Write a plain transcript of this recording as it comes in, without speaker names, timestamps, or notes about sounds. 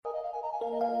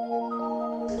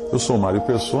Eu sou Mário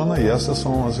Persona e essas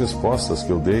são as respostas que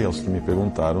eu dei aos que me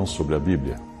perguntaram sobre a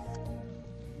Bíblia.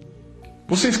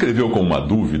 Você escreveu com uma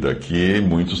dúvida que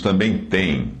muitos também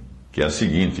têm, que é a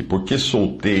seguinte: por que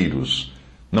solteiros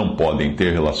não podem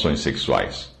ter relações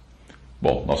sexuais?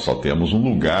 Bom, nós só temos um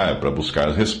lugar para buscar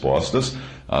as respostas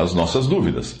às nossas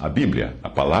dúvidas: a Bíblia, a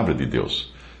Palavra de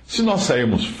Deus. Se nós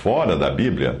sairmos fora da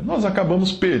Bíblia, nós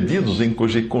acabamos perdidos em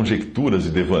conjecturas e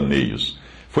devaneios.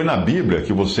 Foi na Bíblia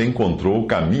que você encontrou o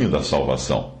caminho da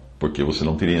salvação, porque você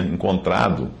não teria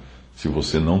encontrado se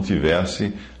você não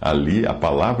tivesse ali a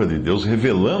Palavra de Deus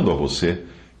revelando a você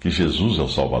que Jesus é o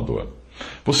Salvador.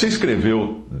 Você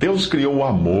escreveu: Deus criou o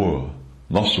amor,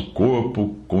 nosso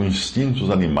corpo com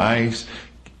instintos animais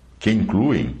que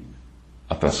incluem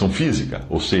atração física,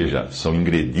 ou seja, são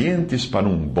ingredientes para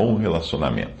um bom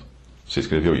relacionamento. Você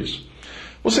escreveu isso.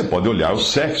 Você pode olhar o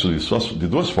sexo de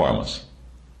duas formas: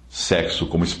 sexo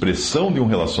como expressão de um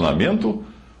relacionamento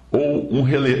ou um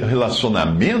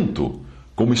relacionamento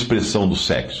como expressão do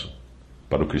sexo.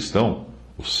 Para o cristão,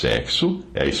 o sexo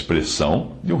é a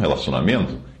expressão de um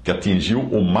relacionamento que atingiu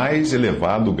o mais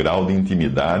elevado grau de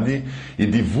intimidade e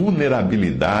de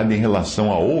vulnerabilidade em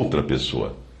relação a outra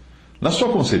pessoa. Na sua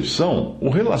concepção, o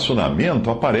relacionamento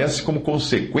aparece como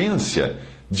consequência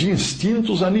de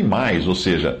instintos animais, ou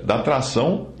seja, da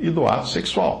atração e do ato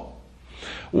sexual.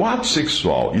 O ato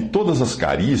sexual e todas as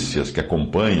carícias que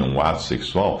acompanham o ato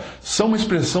sexual são uma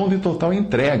expressão de total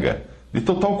entrega, de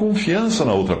total confiança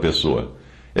na outra pessoa.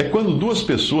 É quando duas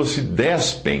pessoas se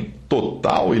despem,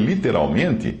 total e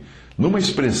literalmente, numa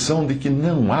expressão de que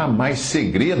não há mais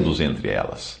segredos entre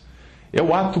elas. É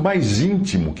o ato mais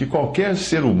íntimo que qualquer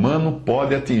ser humano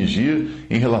pode atingir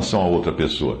em relação a outra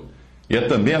pessoa. E é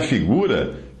também a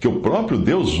figura que o próprio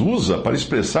Deus usa para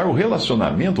expressar o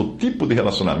relacionamento, o tipo de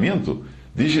relacionamento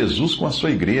de Jesus com a sua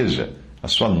igreja, a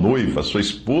sua noiva, a sua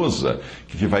esposa,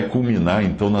 que vai culminar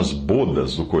então nas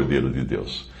bodas do Cordeiro de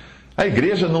Deus. A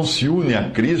igreja não se une a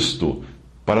Cristo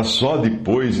para só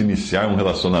depois iniciar um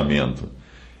relacionamento.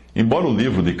 Embora o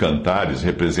livro de Cantares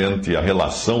represente a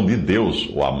relação de Deus,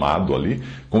 o amado ali,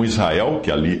 com Israel,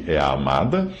 que ali é a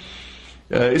amada,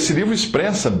 esse livro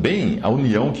expressa bem a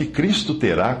união que Cristo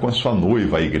terá com a sua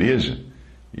noiva, a igreja,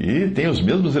 e tem os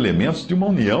mesmos elementos de uma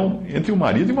união entre um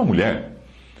marido e uma mulher.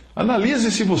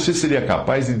 Analise se você seria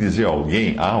capaz de dizer a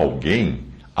alguém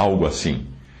algo assim: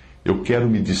 eu quero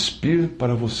me despir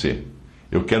para você.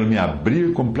 Eu quero me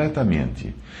abrir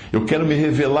completamente. Eu quero me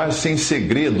revelar sem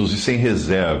segredos e sem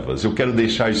reservas. Eu quero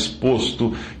deixar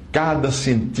exposto cada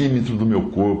centímetro do meu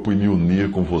corpo e me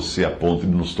unir com você a ponto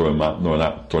de nos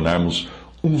tornarmos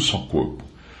um só corpo,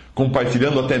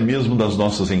 compartilhando até mesmo das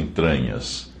nossas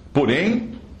entranhas. Porém,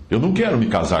 eu não quero me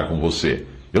casar com você.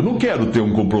 Eu não quero ter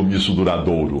um compromisso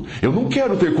duradouro. Eu não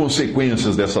quero ter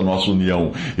consequências dessa nossa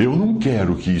união. Eu não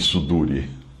quero que isso dure.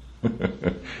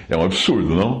 É um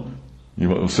absurdo, não?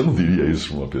 Você não diria isso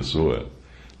para uma pessoa?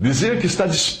 Dizer que está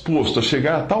disposto a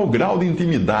chegar a tal grau de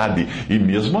intimidade e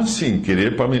mesmo assim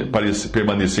querer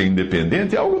permanecer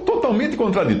independente é algo totalmente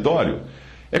contraditório.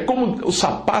 É como o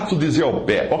sapato dizer ao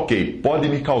pé: ok, pode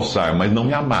me calçar, mas não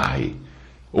me amarre.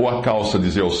 Ou a calça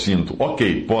dizer ao cinto: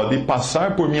 ok, pode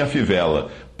passar por minha fivela,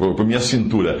 por minha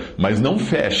cintura, mas não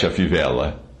feche a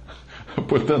fivela.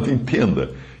 Portanto,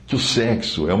 entenda que o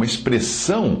sexo é uma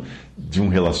expressão de um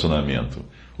relacionamento.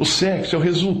 O sexo é o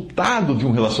resultado de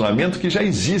um relacionamento que já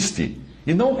existe,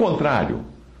 e não o contrário.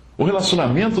 O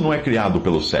relacionamento não é criado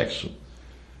pelo sexo.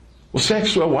 O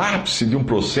sexo é o ápice de um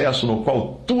processo no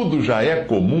qual tudo já é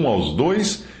comum aos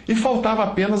dois e faltava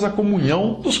apenas a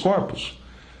comunhão dos corpos.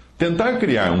 Tentar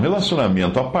criar um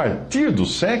relacionamento a partir do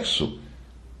sexo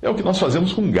é o que nós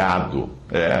fazemos com gado.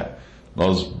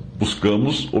 Nós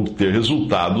buscamos obter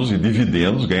resultados e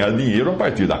dividendos, ganhar dinheiro a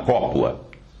partir da cópula,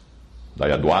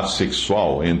 do ato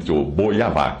sexual entre o boi e a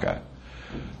vaca.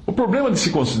 O problema de se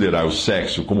considerar o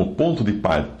sexo como ponto de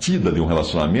partida de um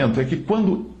relacionamento é que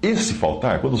quando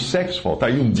o sexo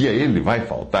faltar, e um dia ele vai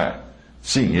faltar,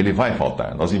 sim, ele vai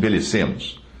faltar, nós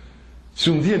envelhecemos. Se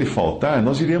um dia ele faltar,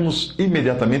 nós iremos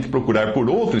imediatamente procurar por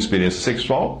outra experiência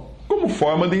sexual como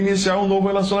forma de iniciar um novo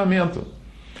relacionamento.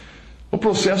 O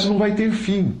processo não vai ter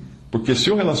fim, porque se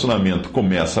o relacionamento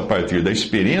começa a partir da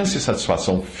experiência e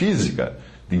satisfação física,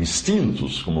 de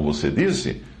instintos, como você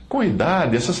disse, com a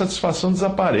idade essa satisfação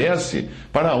desaparece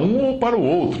para um ou para o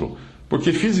outro,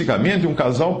 porque fisicamente um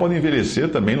casal pode envelhecer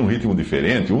também num ritmo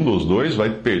diferente, um dos dois vai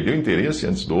perder o interesse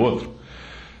antes do outro.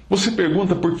 Você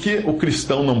pergunta por que o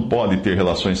cristão não pode ter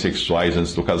relações sexuais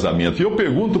antes do casamento, e eu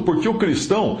pergunto por que o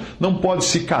cristão não pode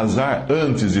se casar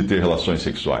antes de ter relações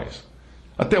sexuais.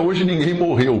 Até hoje ninguém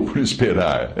morreu por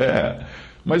esperar.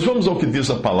 Mas vamos ao que diz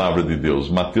a palavra de Deus,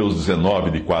 Mateus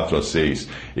 19, de 4 a 6.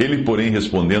 Ele, porém,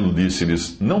 respondendo,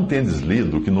 disse-lhes: Não tendes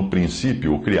lido que no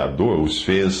princípio o Criador os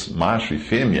fez macho e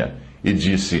fêmea? E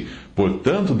disse: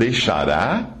 Portanto,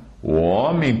 deixará o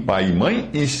homem pai e mãe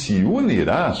e se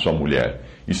unirá à sua mulher,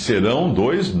 e serão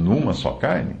dois numa só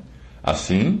carne.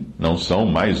 Assim, não são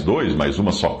mais dois, mas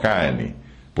uma só carne.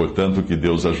 Portanto, o que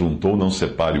Deus ajuntou, não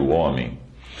separe o homem.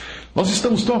 Nós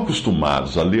estamos tão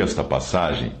acostumados a ler esta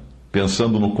passagem,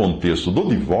 pensando no contexto do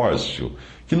divórcio,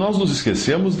 que nós nos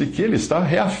esquecemos de que ele está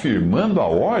reafirmando a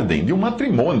ordem de um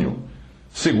matrimônio,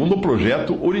 segundo o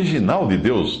projeto original de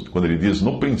Deus, quando ele diz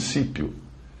no princípio.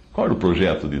 Qual era o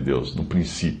projeto de Deus? No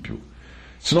princípio.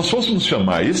 Se nós fôssemos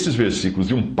chamar estes versículos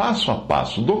de um passo a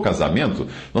passo do casamento,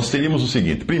 nós teríamos o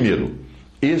seguinte: primeiro,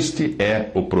 este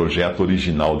é o projeto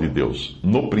original de Deus,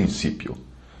 no princípio.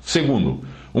 Segundo,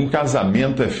 um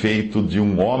casamento é feito de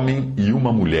um homem e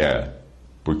uma mulher,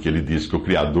 porque ele diz que o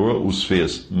Criador os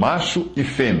fez macho e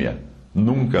fêmea,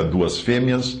 nunca duas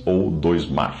fêmeas ou dois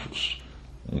machos.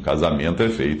 Um casamento é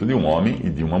feito de um homem e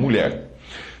de uma mulher.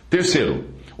 Terceiro,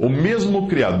 o mesmo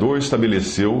Criador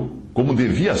estabeleceu como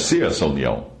devia ser essa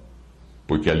união,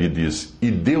 porque ali diz: e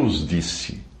Deus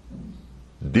disse.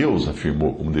 Deus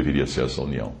afirmou como deveria ser essa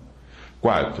união.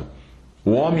 Quarto,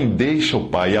 o homem deixa o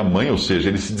pai e a mãe, ou seja,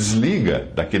 ele se desliga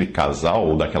daquele casal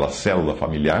ou daquela célula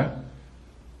familiar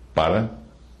para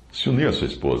se unir à sua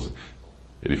esposa.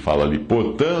 Ele fala ali: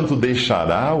 portanto,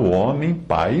 deixará o homem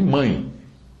pai e mãe.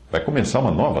 Vai começar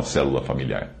uma nova célula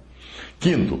familiar.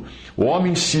 Quinto, o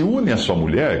homem se une à sua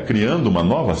mulher, criando uma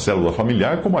nova célula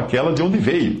familiar como aquela de onde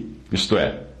veio. Isto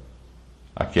é,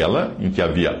 aquela em que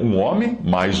havia um homem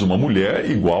mais uma mulher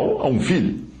igual a um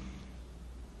filho.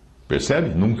 Percebe?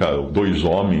 Nunca dois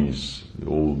homens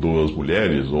ou duas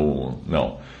mulheres, ou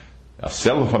não. A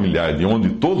célula familiar de onde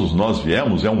todos nós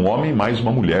viemos é um homem mais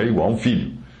uma mulher igual a um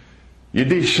filho. E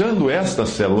deixando esta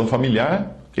célula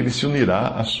familiar, ele se unirá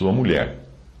à sua mulher.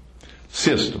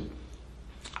 Sexto,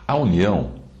 a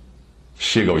união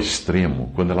chega ao extremo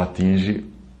quando ela atinge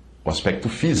o aspecto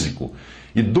físico.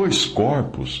 E dois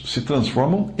corpos se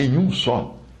transformam em um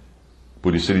só.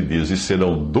 Por isso ele diz: e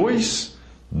serão dois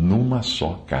numa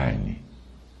só carne.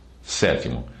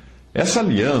 Sétimo, essa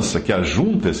aliança que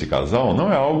ajunta esse casal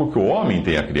não é algo que o homem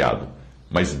tenha criado,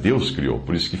 mas Deus criou.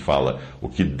 Por isso que fala: o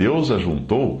que Deus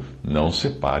ajuntou, não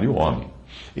separe o homem.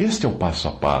 Este é o passo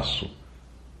a passo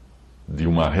de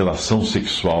uma relação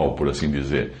sexual, por assim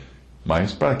dizer,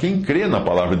 mas para quem crê na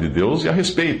palavra de Deus e a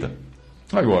respeita.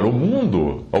 Agora, o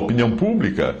mundo, a opinião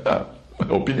pública,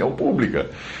 a opinião pública.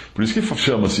 Por isso que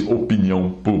chama-se opinião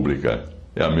pública.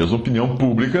 É a mesma opinião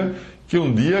pública que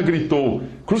um dia gritou: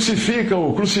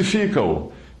 crucifica-o,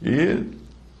 crucifica-o, e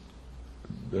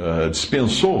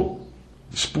dispensou,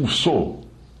 expulsou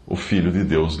o Filho de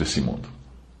Deus desse mundo.